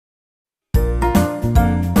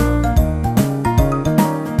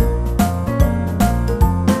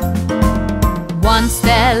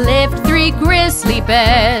3 grizzly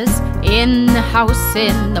bears in the house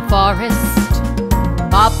in the forest.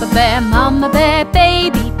 Papa bear, mama bear,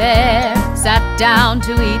 baby bear sat down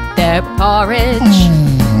to eat their porridge.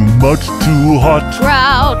 Much too hot,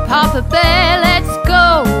 Growled Papa bear, let's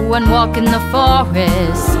go and walk in the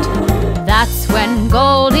forest. That's when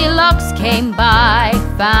Goldilocks came by,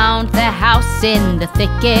 found their house in the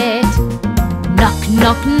thicket. Knock,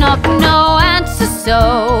 knock, knock, no answer,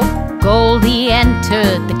 so Goldie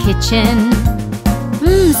entered the kitchen.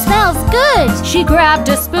 Smells good. She grabbed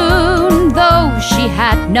a spoon, though she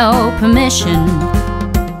had no permission.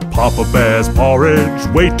 Papa Bear's porridge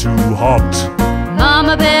way too hot.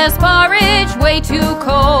 Mama bear's porridge way too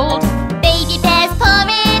cold. Baby bear's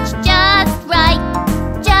porridge just right.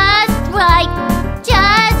 Just right.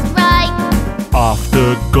 Just right.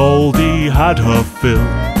 After Goldie had her fill,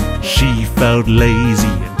 she felt lazy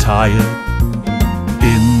and tired.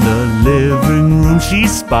 In the living room she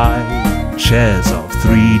spied chairs of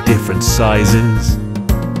 3 different sizes.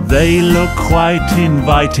 They look quite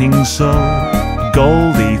inviting, so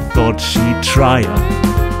Goldie thought she'd try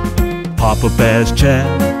 'em. Papa Bear's chair,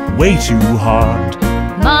 way too hard.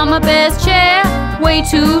 Mama bear's chair, way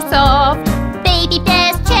too soft. Baby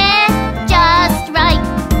bear's chair just right.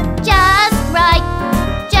 Just right.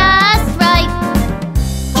 Just right.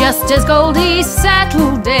 Just as Goldie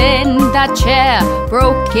settled in, that chair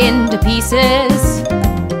broke into pieces.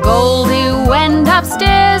 Goldie went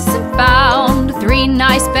upstairs and found 3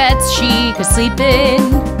 nice beds she could sleep in.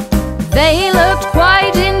 They looked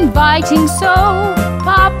quite inviting, so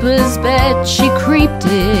Papa's bed she creeped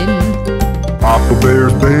in. Papa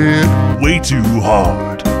Bear's bed, way too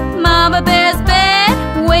hard. Mama bear's bed,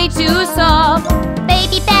 way too soft.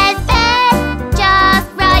 Baby bear's bed just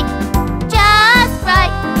right. Just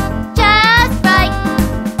right. Just right.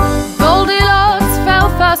 Goldilocks fell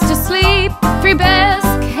fast asleep. 3 bears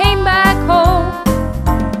came back home.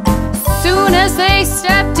 Soon as they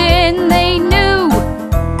stepped in, they knew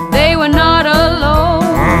they were not alone.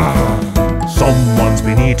 Someone's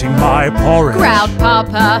been eating my porridge. Growled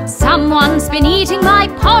Papa, someone's been eating my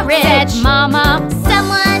porridge. Said Mama,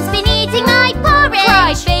 Someone's been eating my porridge.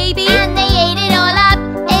 cried Baby, And they ate it all up.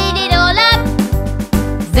 Ate it all up.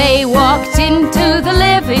 They walked into the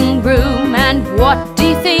living room, and what do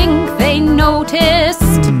you think they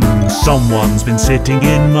noticed? Someone's been sitting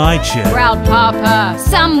in my chair. Growled Papa,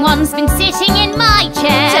 Someone's been sitting in my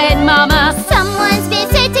chair. said Mama, Someone's been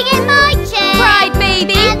sitting in my chair. cried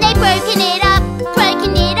Baby. And they've broken it up.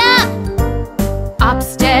 Broken it up.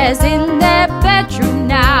 Upstairs in their bedroom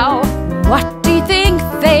now, what do you think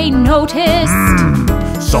they noticed?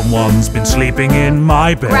 Someone's been sleeping in my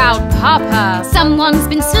bed. Growled Papa, Someone's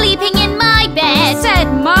been sleeping in my bed. said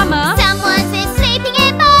Mama, Someone's been sleeping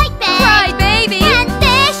in my bed. cried Baby. And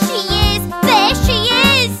there she is. There she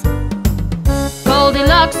is.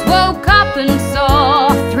 Goldilocks woke up and saw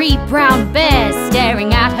 3 brown bears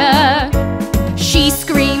staring at her. She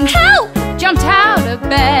screamed, "Help!" jumped out of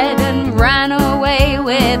bed and ran away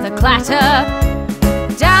with a clatter.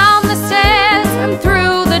 Down the stairs and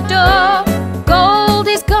through the door,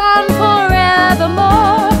 Goldie's gone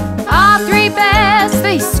forevermore. Our 3 bears,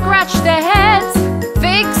 they scratched their heads,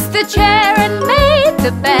 fixed the chair and made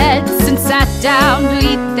the beds, and sat down to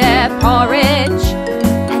eat their porridge.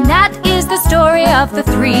 And that is the story of the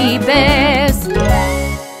 3 bears.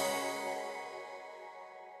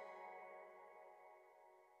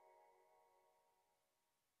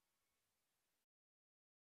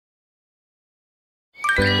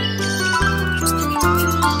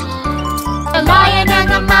 The lion and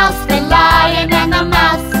the mouse, the lion and the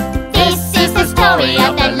mouse. This is the story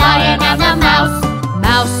of the lion and the mouse.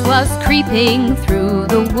 Mouse was creeping through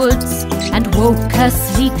the woods and woke a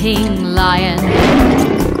sleeping lion.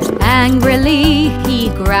 Angrily he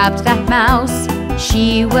grabbed that mouse.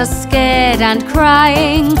 She was scared and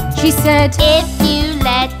crying. She said, If you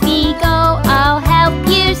let me go, I'll help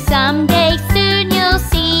you someday. Soon you'll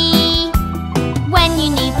see. When you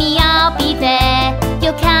need me, I'll be there.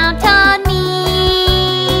 You'll count on me.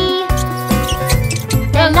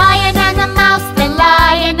 The lion and the mouse, the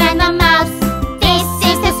lion and the mouse. This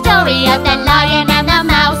is the story of the lion and the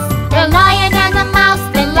mouse. The lion and the mouse,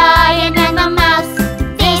 the lion and the mouse.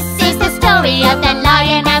 This is the story of the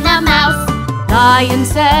lion and the mouse. Lion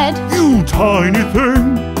said, You tiny thing,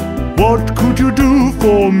 what could you do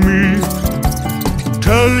for me?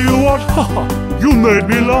 Tell you what, haha, you made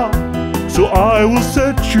me laugh, so I will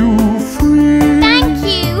set you free. Thank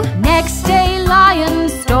you. Next day Lion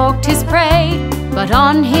stalked his prey, but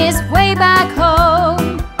on his way back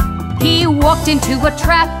home, he walked into a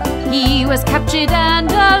trap. He was captured and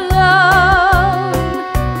alone.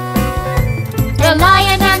 The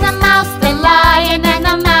lion and the mouse,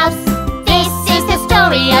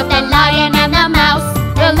 story of the lion and the mouse.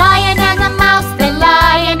 The lion and the mouse, the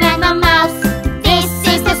lion and the mouse. This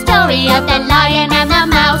is the story of the lion and the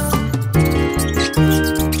mouse.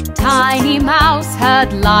 Tiny Mouse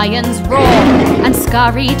heard lions roar and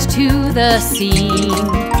scurried to the scene.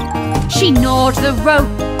 She gnawed the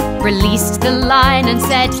rope, released the line and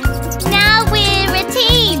said, Now we're a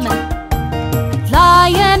team.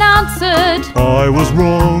 Lion answered, I was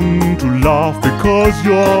wrong to laugh because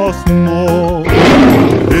you're small.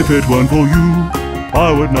 If it weren't for you,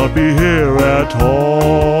 I would not be here at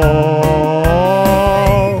all.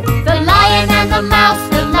 The lion and the mouse,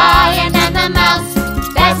 the lion and the mouse.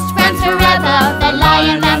 Best friends forever, the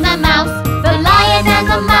lion and the mouse. The lion and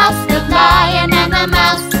the mouse, the lion and the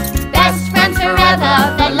mouse. Best friends forever,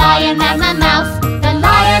 the lion and the mouse. The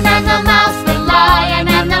lion and the mouse, the lion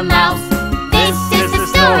and the mouse. This is the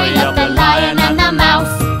story of the lion and the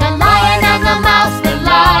mouse. The lion and the mouse, the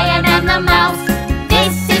lion and the mouse.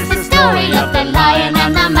 This is the story of the lion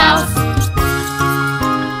and the mouse.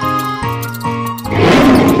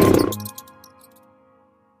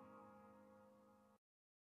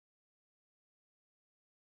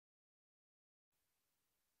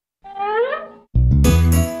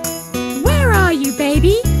 Where are you,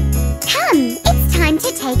 baby? Come, it's time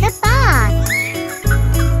to take a bath.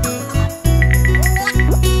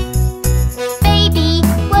 Baby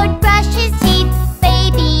won't brush his teeth.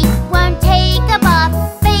 Baby won't take a bath.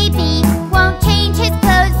 Baby won't change his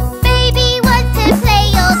clothes. Baby wants to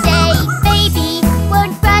play all day. Baby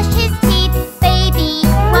won't brush his teeth. Baby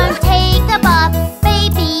won't take a bath.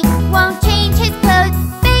 Baby won't change his clothes.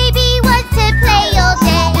 Baby wants to play all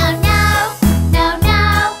day. No, no, no, no,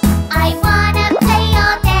 I wanna play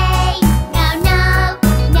all day. No, no,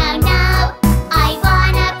 no, no, I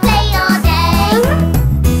wanna play all day.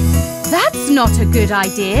 That's not a good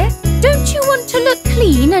idea. Don't you want to look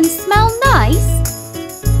clean and smell nice?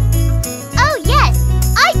 Oh yes,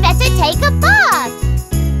 I'd better take a bath.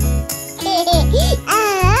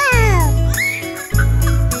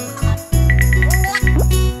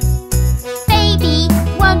 Baby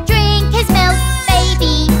won't drink his milk.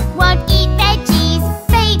 Baby won't eat veggies.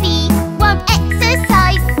 Baby won't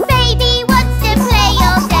exercise. Baby wants to play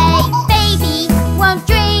all day. Baby won't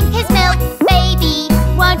drink his milk. Baby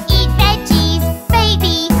won't eat veggies.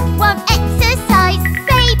 Baby won't exercise.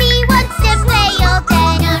 Baby wants to play all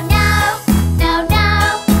day. No, no, no, no,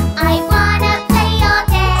 I wanna play all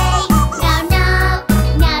day. No, no,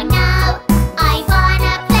 no, no, I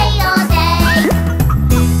wanna play all day.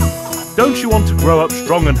 Don't you want to grow up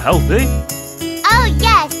strong and healthy? Oh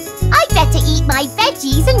yes, I'd better eat my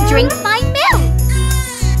veggies and drink my milk.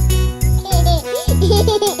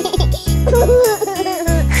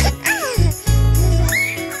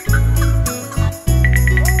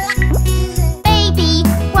 Baby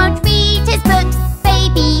won't read his books.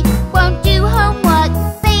 Baby won't do homework.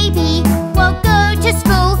 Baby won't go to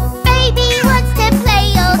school. Baby wants to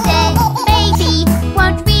play all day. Baby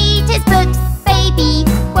won't read his books. Baby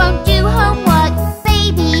won't do homework.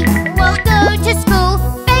 Baby won't go to school.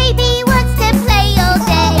 Baby wants to play all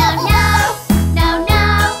day. Oh no, no, no,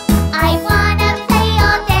 I wanna play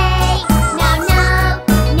all day. No, no,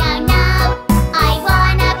 no, no, I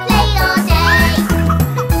wanna play all day.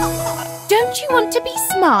 Don't you want to be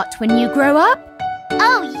smart when you grow up?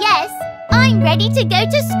 Oh yes, I'm ready to go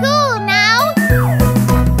to school now.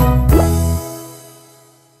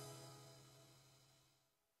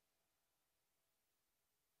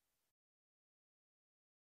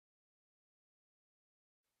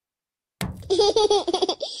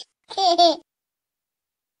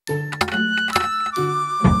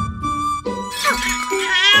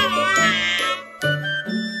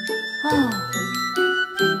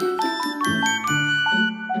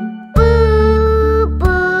 Boo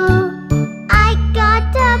boo, I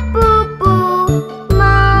got a boo boo.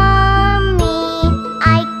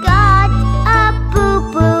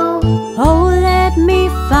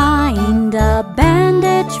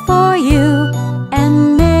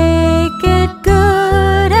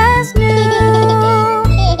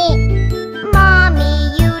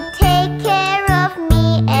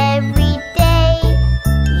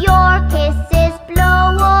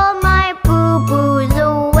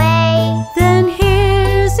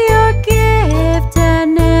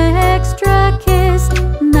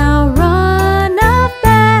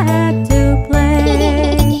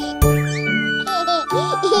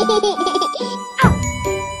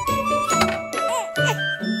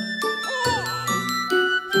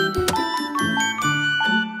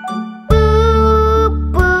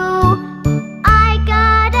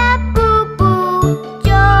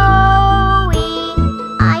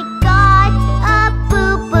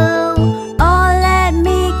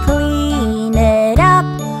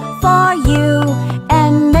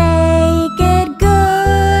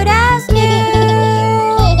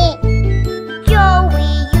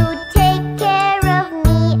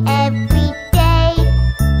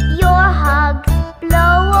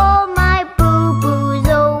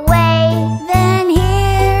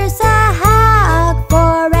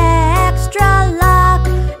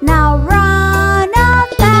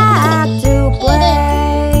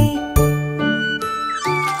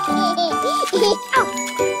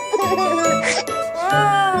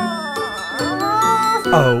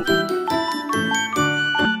 Oh.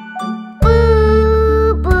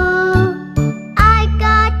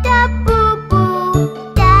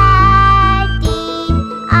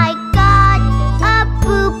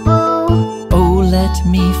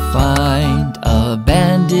 Find a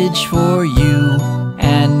bandage for you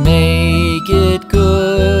and make it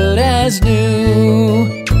good as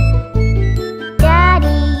new.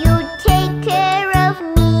 Daddy, you take care of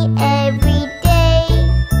me every day.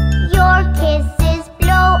 Your kisses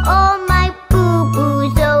blow all my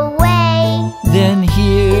boo-boos away. Then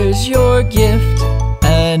here's your gift,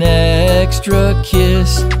 an extra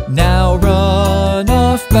kiss. Now run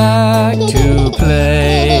off back to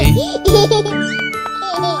play.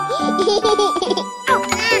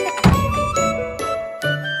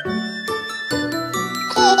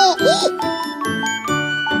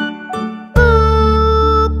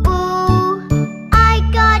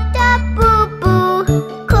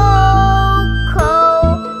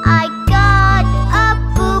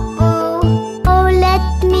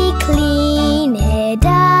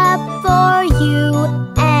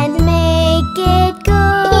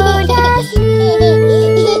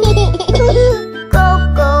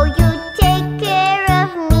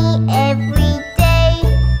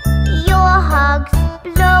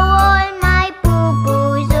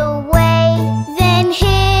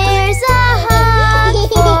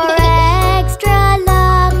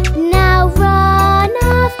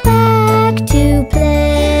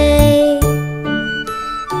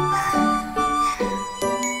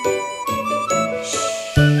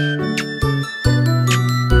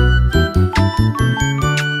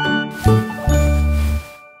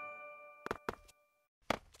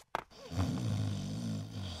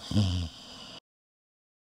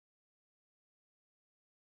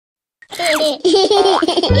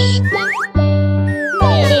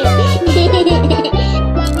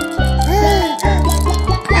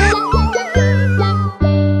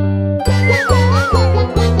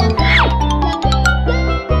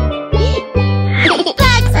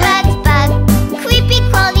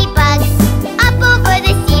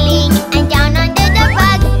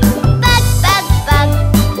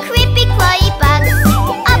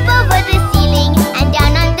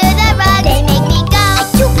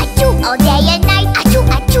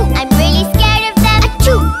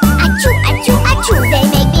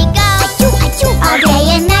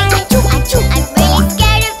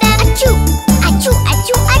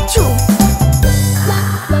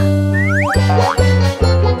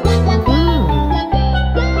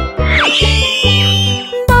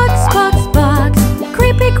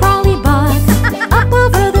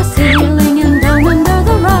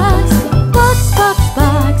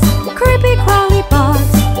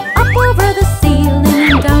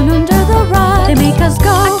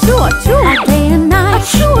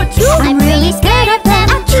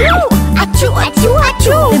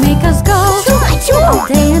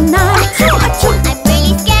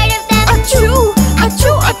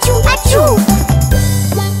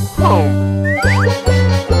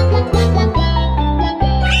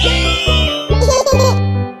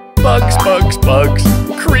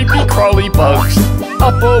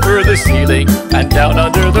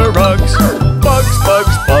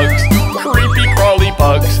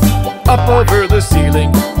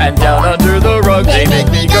 They make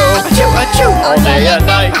me go achoo, achoo all day and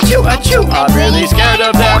night. Achoo, achoo, I'm really scared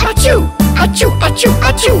of them. Achoo, achoo,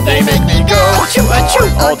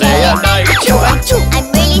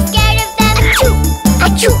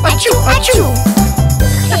 achoo,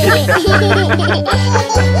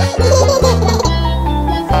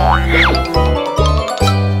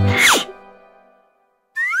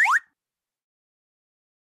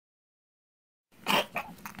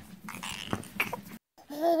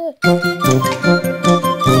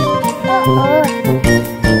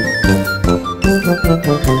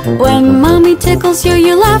 When mommy tickles you,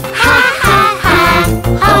 you laugh. Ha ha ha,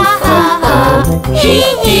 ha ha ha, hee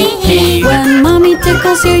hee hee. When mommy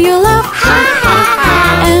tickles you, you laugh. Ha ha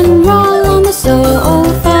ha, and roll on the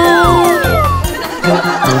sofa.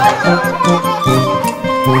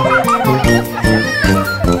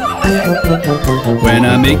 When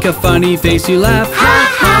I make a funny face, you laugh. Ha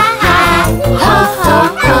ha ha, ha ha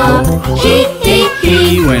ha, hee hee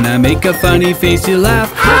hee. When I make a funny face, you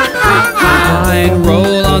laugh. Ha ha ha, and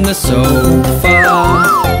roll on the sofa.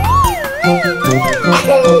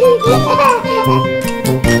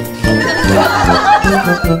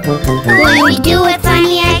 When we do a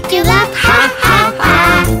funny act, you laugh. Ha ha ha,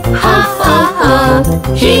 ha ha ha,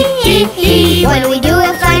 hee hee hee. When we do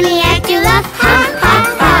a funny act, you laugh. Ha ha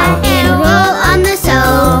ha, and roll on the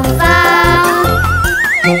sofa.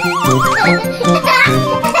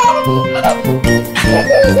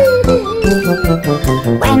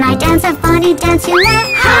 dance a funny dance, you laugh.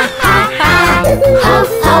 Ha ha ha, ho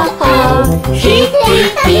ho ho, hee hee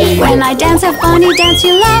hee. When I dance a funny dance,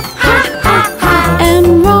 you laugh. Ha ha ha,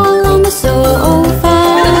 and roll on the sofa.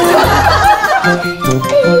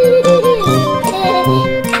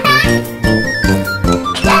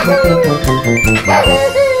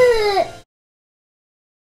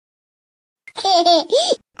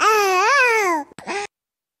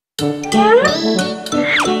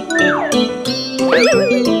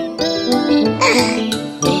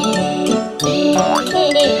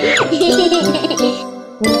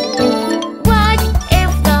 What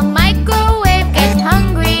if the microwave gets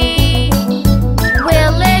hungry?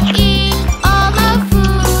 Will it eat all the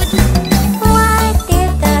food? What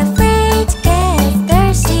if the fridge gets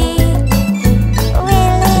thirsty?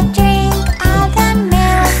 Will it drink all the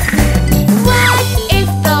milk? What if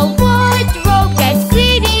the wardrobe gets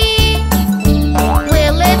greedy?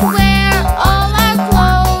 Will it wear all our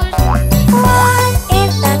clothes? What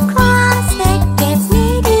if the closet gets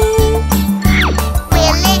needy?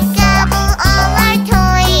 Will it gobble all our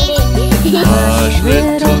toys? Hush,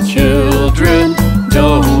 little children,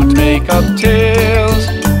 don't make up tales.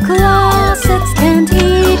 Closets can't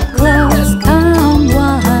eat clothes, come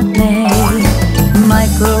what may.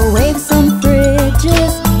 Microwaves and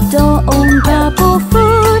fridges don't gobble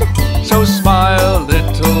food. So smile,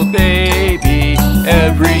 little baby,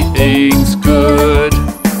 everything's good.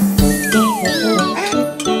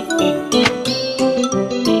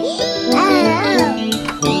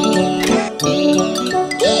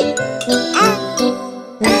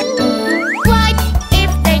 What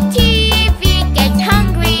if the TV gets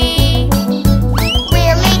hungry?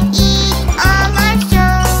 Will it eat all our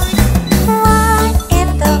shows? What if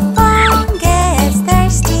the phone gets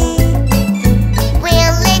thirsty?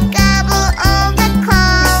 Will it gobble all the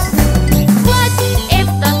calls? What if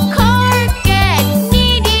the car gets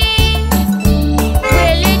needy?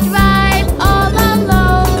 Will it drive all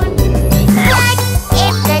alone? What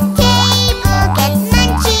if the table gets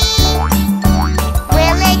munchy?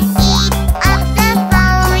 Will it eat up the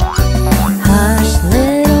phone? Hush,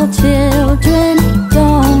 little children,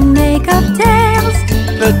 don't make up tales.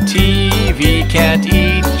 The TV can't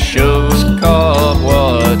eat shows, come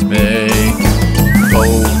what may.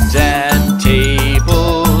 Phones and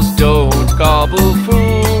tables don't gobble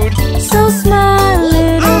food. So smile,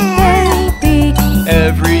 little baby.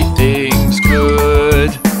 Everything's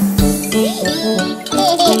good.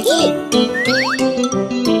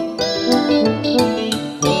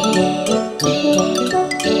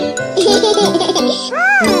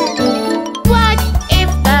 What if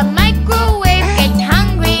the microwave gets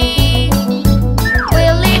hungry?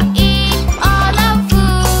 Will it eat all our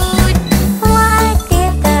food? What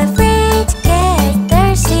if the fridge gets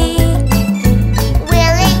thirsty?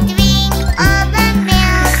 Will it drink all the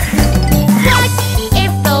milk? What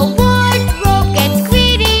if the wardrobe gets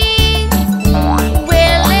greedy?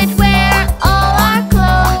 Will it wear all our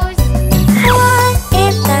clothes? What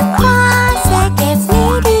if the closet gets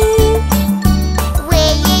needy?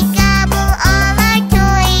 Will it gobble all our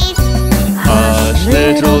toys? Hush,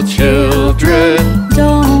 little children,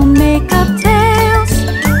 Don't make up tales.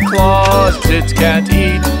 closets can't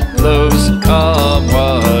eat clothes, come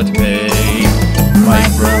what may.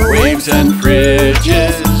 Microwaves and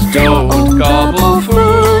fridges don't gobble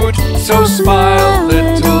food. So smile,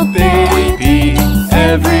 little baby,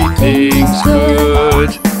 everything's good.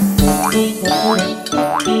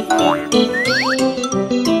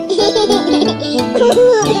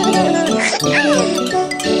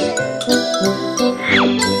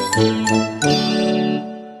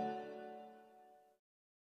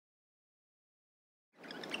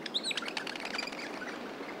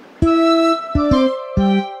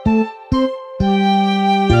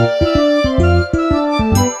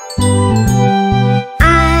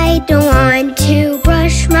 I don't want to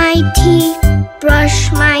brush my teeth,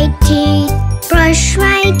 brush my teeth, brush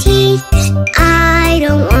my teeth. I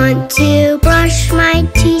don't want to brush my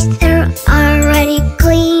teeth, they're already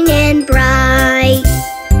clean and bright.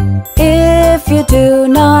 If you do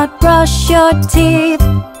not brush your teeth,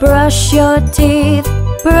 brush your teeth,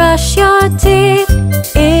 brush your teeth.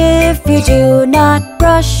 If you do not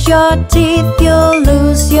brush your teeth, you'll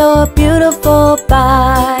lose your beautiful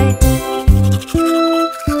bite.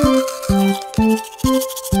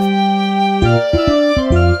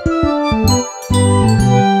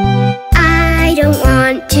 I don't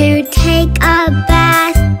want to take a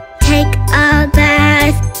bath, take a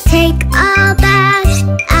bath, take a bath.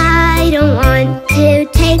 I don't want to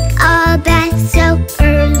take a bath so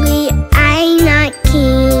early, I'm not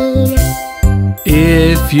keen.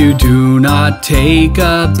 If you do not take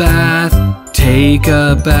a bath, take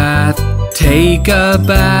a bath, take a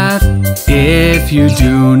bath. If you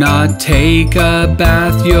do not take a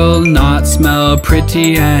bath, you'll not smell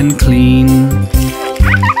pretty and clean.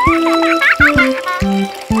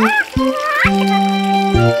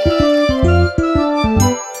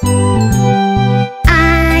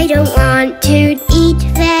 I don't want to eat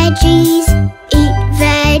veggies, eat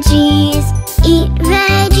veggies, eat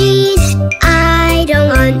veggies. I don't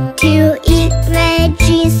want to eat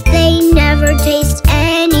veggies, they never taste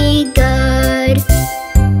any good.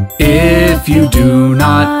 If you do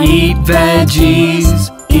not eat veggies,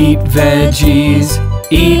 eat veggies,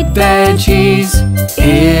 eat veggies.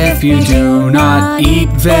 If you do not eat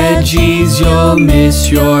veggies, you'll miss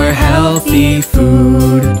your healthy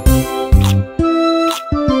food.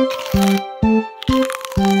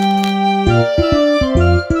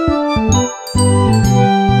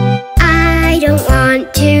 I don't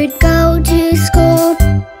want to go to school,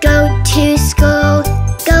 go to school,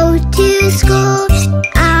 go to school.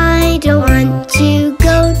 I don't want to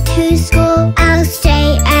go to school, I'll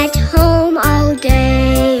stay at home all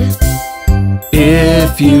day.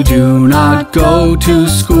 If you do not go to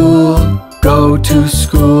school, go to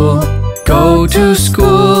school, go to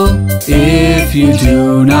school. If you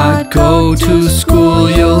do not go to school,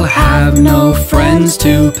 you'll have no friends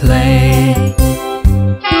to play.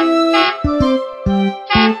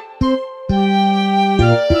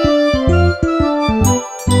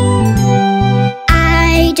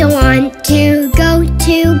 I don't want to go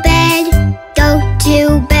to bed, go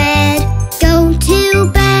to bed, go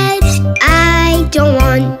to bed. I don't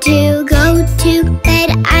want to go to bed,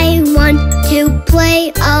 I want to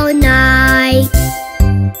play all night.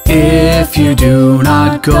 If you do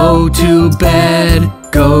not go to bed,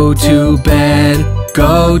 go to bed,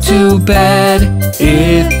 go to bed.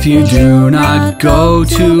 If you do not go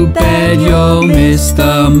to bed, you'll miss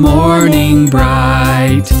the morning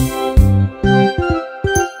bright.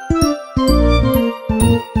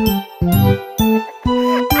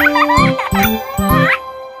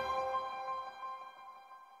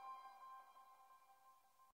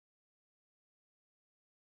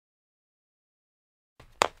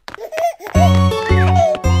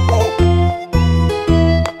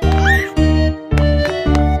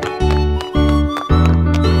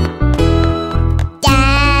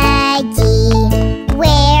 Daddy,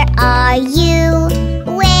 where are you?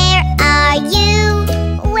 Where are you?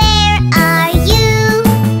 Where are you?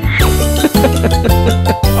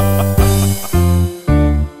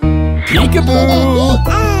 Peekaboo!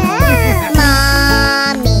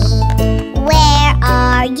 Mommy, where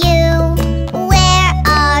are you? Where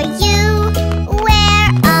are you? Where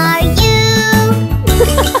are you?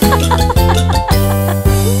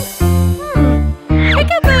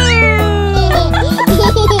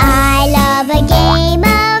 I love a game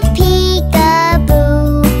of peekaboo.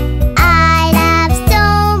 I laughed so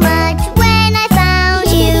much when I found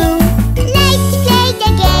you. Let's play the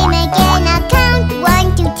game again. I'll count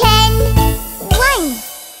 1 to 10. 1,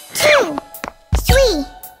 2, 3,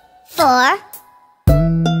 4.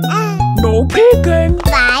 No peeking.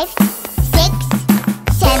 5, 6,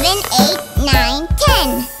 7, 8, 9,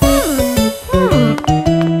 10.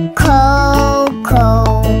 Coco,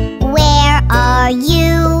 where are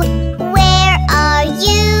you? Where are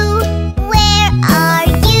you? Where are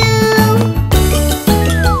you?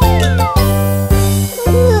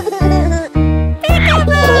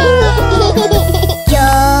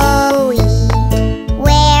 Joey,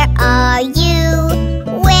 where are you?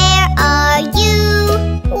 Where are you?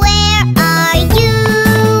 Where are you?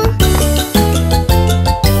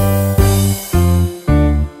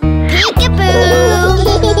 Peekaboo!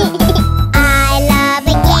 I love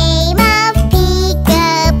a game of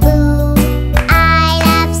peekaboo. I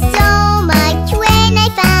laughed so much when I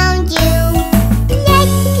found you.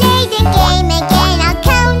 Let's play the game again. I'll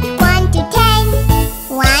count 1 to 10.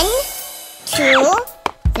 1, 2,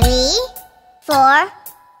 3, 4.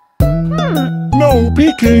 No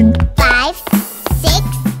peeking. 5, 6,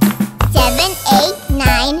 7, 8,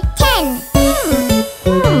 9, 10.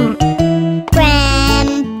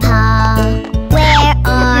 Grandpa, where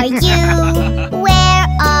are you? Where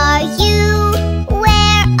are you?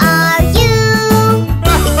 Where are you?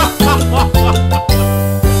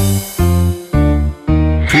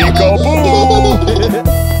 Peekaboo.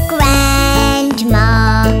 Grandma,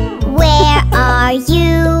 where are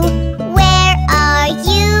you? Where are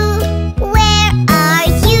you? Where are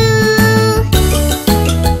you?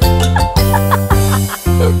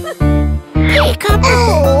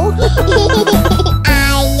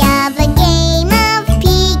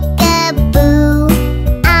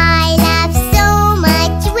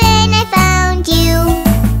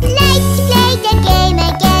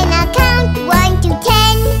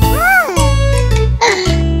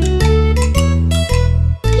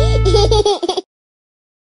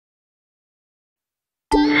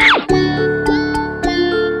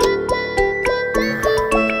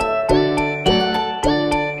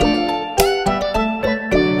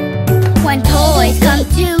 When toys come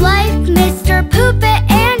to life, Mr. Poopet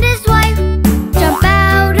and his wife jump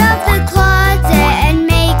out of the closet and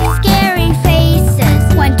make scary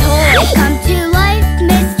faces. When toys come to life,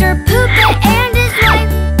 Mr. Poopet and his wife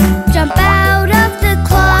jump out of the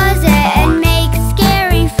closet and make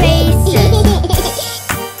scary faces.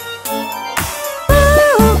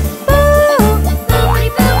 Boo, boo, boopity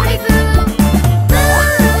boopity boo. Boo,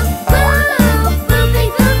 boo, boopity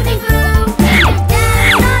boopity boo. And if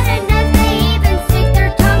that's not enough, they even stick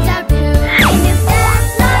their tongues out too. And if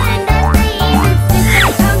that's not enough, they even stick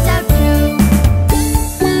their tongues out too.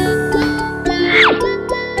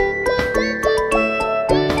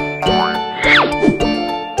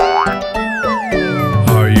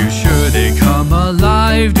 Are you sure they come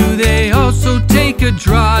alive? Do they also take a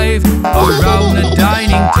drive around the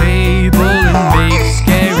dining table and make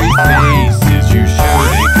scary faces? You sure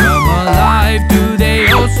they come alive? Do they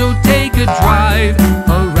also take a drive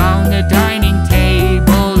around the dining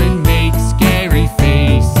table and make scary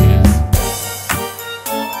faces?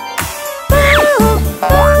 Boo,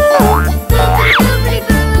 boo, boopity boopity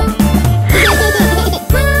boo.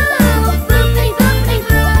 Boo, boopity boopity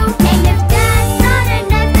boo. And if that's not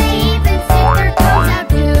enough, they even stick their tongues out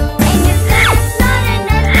too. And if that's not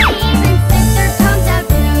enough, they even stick their tongues out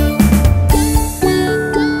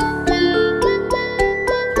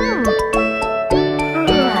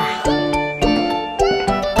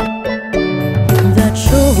That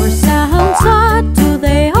sure sounds odd. Do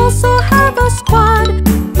they also have a squad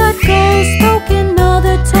that goes poking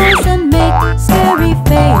other toys and make scary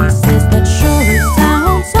faces? That sure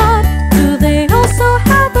sounds odd. Do they also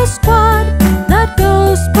have a squad that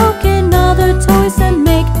goes poking other toys and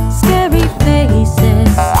make scary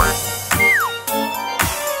faces?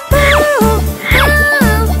 Boo, boo,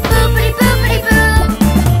 boopity boopity boo.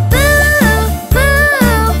 Boo, boo,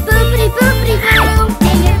 boopity boopity boo.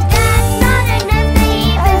 And if that's not enough, they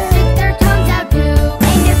even stick their tongues out too.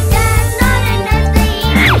 And if that's not enough, they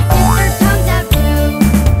even stick their tongues out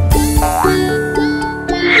too.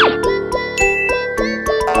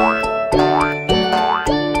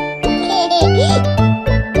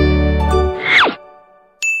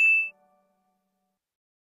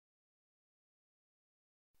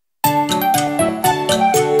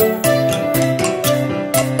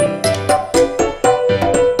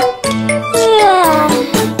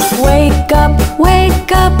 Wake up,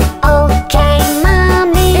 wake up. Okay,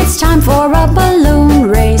 Mommy. It's time for a balloon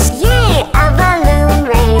race. Yay, a balloon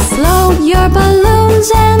race. Float your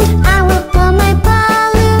balloons and I will blow my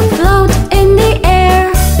balloon. float in the air.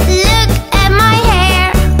 Look at my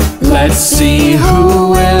hair. Let's see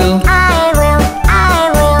who will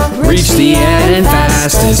I will reach the end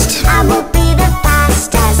fastest. I will be the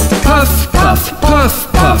fastest. Puff, puff,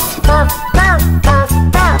 puff, puff. Puff, puff, puff,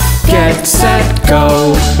 puff. Get set,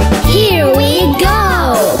 go. Here we go.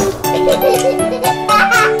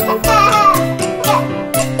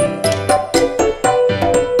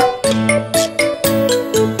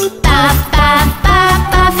 Puff, puff, puff,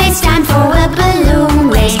 puff. It's time for a balloon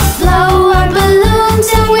race. Blow our balloons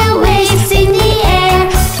and we'll race in the air.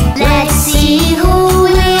 Let's see who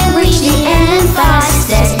will reach the end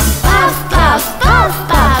fastest. Puff, puff, puff,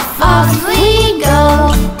 puff. Off we go.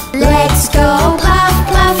 Let's go, puff,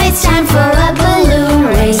 puff. It's time for a balloon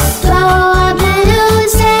race. Blow our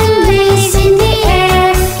balloons and race in the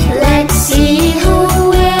air. Let's see who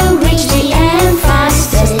will reach the end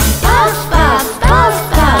fastest. Puff, puff, puff,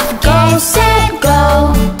 puff. Go, set,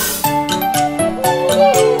 go.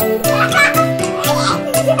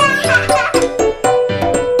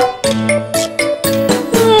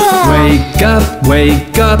 Wake up,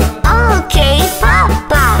 wake up. Okay,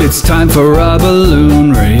 Papa. It's time for a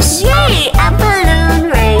balloon race. Yay, a balloon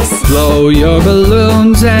race. Blow your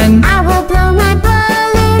balloons and I will blow my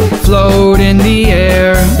balloon. float in the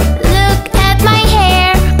air. Look at my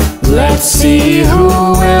hair. Let's see who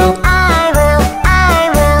will I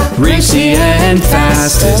will reach the end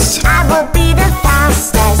fastest. I will be the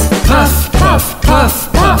fastest. Puff, puff,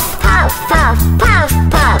 puff, puff. Puff, puff, puff,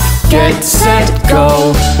 puff. Get set,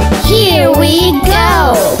 go. Here we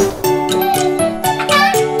go.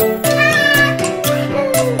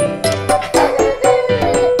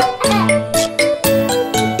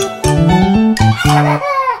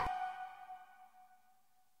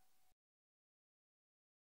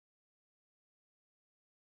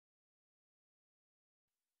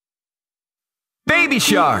 Baby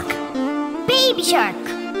shark. Baby shark.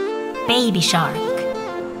 Baby shark.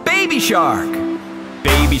 Baby shark.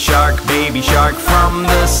 Baby shark from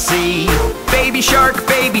the sea. Baby shark,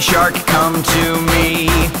 come to me.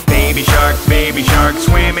 Baby shark,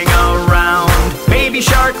 swimming around. Baby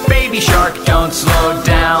shark, don't slow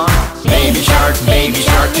down. Baby shark,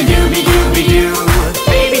 do-be-dooby-doo.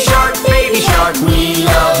 Baby shark, we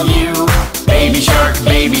love you. Baby shark,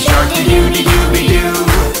 do-be-dooby-doo.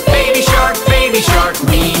 Baby shark,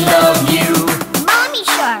 we love you. Mommy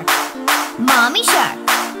shark, mommy shark,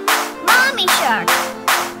 mommy shark,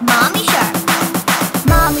 mommy shark,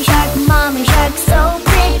 mommy shark, mommy shark, so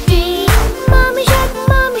pretty. Mommy shark,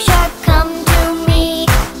 come to me.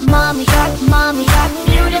 Mommy shark,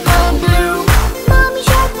 beautiful blue. Mommy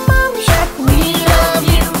shark, we love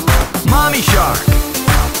you. Mommy shark,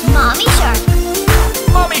 Mommy shark,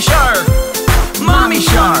 mommy shark, mommy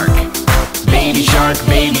shark. Baby shark,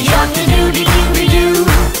 do-do-do-be-doo.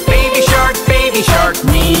 Baby shark,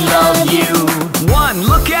 we love you. 1,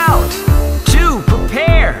 look out. 2,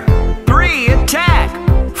 prepare. 3, attack.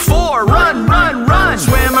 4, run.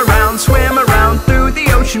 Swim around through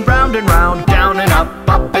the ocean, round and round. Down and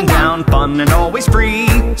up and down, fun and always free.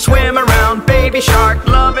 Swim around, baby shark,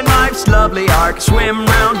 loving life's lovely arc. Swim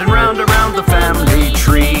round and round around the family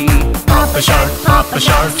tree. Papa shark,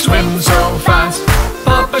 swim so fast.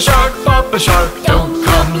 Papa shark, don't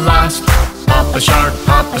come last. Papa shark,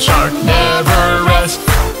 never rest.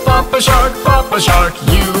 Papa shark,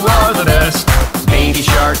 you are the best. Baby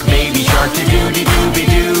shark,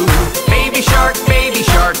 do-do-do-be-doo. Baby shark,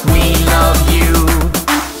 we love you.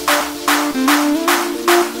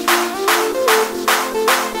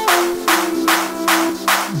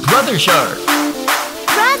 Brother shark,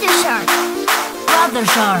 brother shark, brother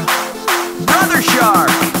shark,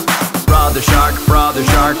 Brother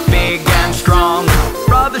shark, big and strong.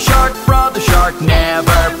 Brother shark,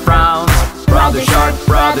 never frowns. Brother shark,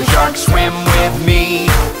 swim with me.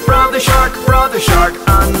 Brother shark,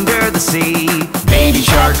 under the sea. Baby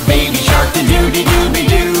shark,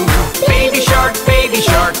 do-do-do-be-doo. Baby shark,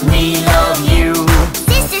 we love you.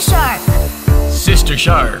 sister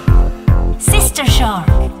shark, sister shark,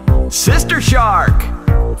 sister shark,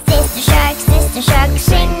 Sister shark, sister shark,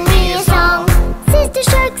 sing me a song. Sister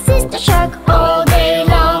shark, all day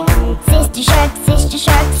long. Sister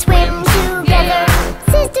shark, swim together.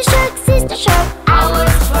 Sister shark,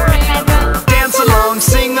 ours forever. dance along,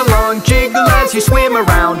 sing along, jiggle as you swim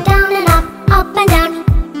around. Down and up and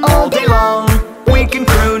down, All day long, we can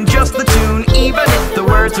croon just the tune, even if the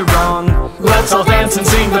words are wrong. let's all dance and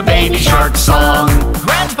sing the baby shark song.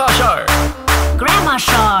 Grandpa shark, Grandma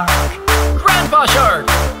shark, Grandpa shark,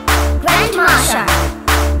 Grandma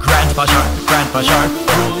shark, Grandpa shark,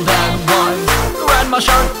 old and wise.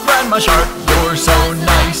 Grandma shark, you're so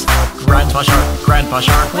nice. Grandpa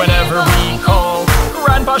shark, whenever we call.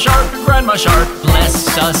 Grandma shark,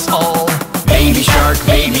 bless us all. Baby shark,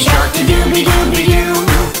 do-do-do-be-doo.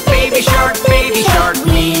 Baby shark,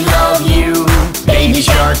 we love you. Baby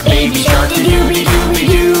shark,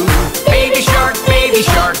 do-do-do-be-doo. Baby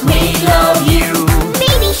shark, we love you.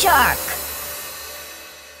 baby shark.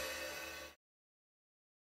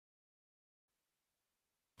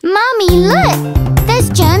 Mommy, look! There's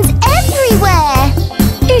germs everywhere!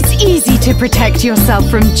 It's easy to protect yourself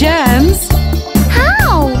from germs.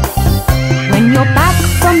 How? When you're back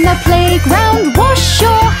from the playground, wash your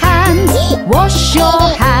hands. Wash your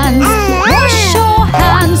hands. Wash your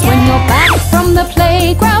hands. When you're back from the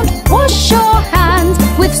playground, wash your hands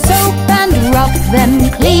with soap and rub them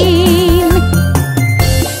clean.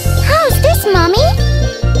 How's this, Mommy?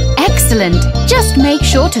 Excellent. Just make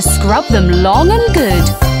sure to scrub them long and good.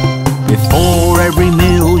 Before every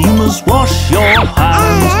meal you must wash your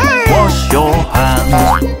hands. Wash your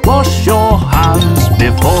hands. Wash your hands.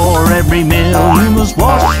 Before every meal you must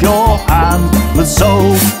wash your hands with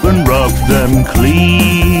soap and rub them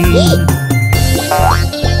clean.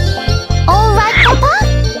 All right,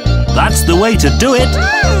 Papa? That's the way to do it.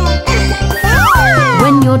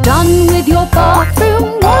 When you're done with your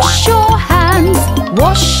bathroom, wash your hands.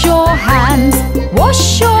 Wash your hands.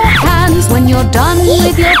 Wash your hands. When you're done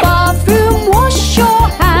with your bathroom, wash your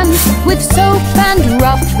hands with soap and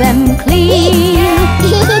rub them clean.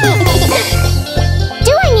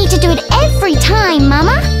 Do I need to do it every time,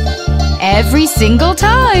 Mama? Every single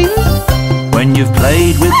time. When you've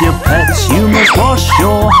played with your pets, you must wash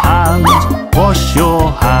your hands. Wash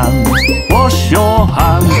your hands. Wash your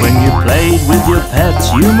hands. When you've played with your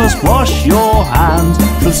pets, you must wash your hands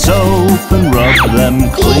with soap and rub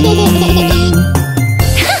them clean.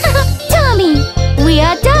 Tommy, we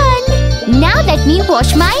are done. Now let me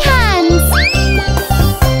wash my hands.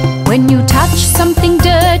 When you touch something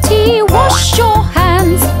dirty, wash your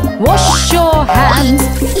hands. Wash your hands.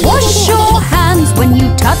 Wash your hands. hands when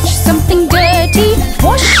you touch something dirty.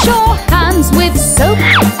 Wash your hands with soap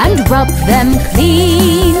and rub them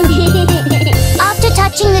clean. After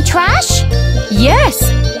touching the trash? Yes,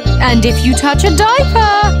 and if you touch a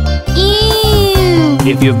diaper. Ew!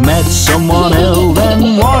 If you've met someone ill,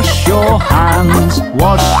 then wash your hands,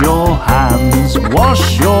 wash your hands,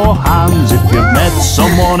 wash your hands. If you've met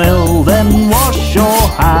someone ill, then wash your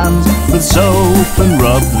hands with soap and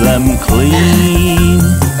rub them clean.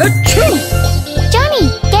 Achoo! Johnny,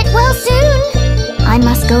 get well soon. I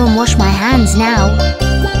must go and wash my hands now.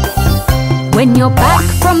 When you're back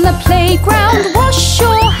from the playground, wash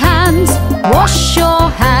your hands, wash your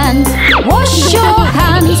hands, wash your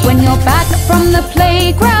hands. When you're back from the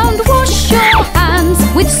playground, wash your hands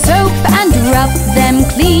with soap and rub them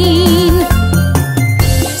clean.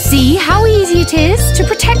 See how easy it is to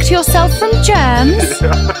protect yourself from germs?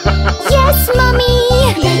 Yes,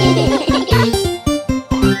 Mummy!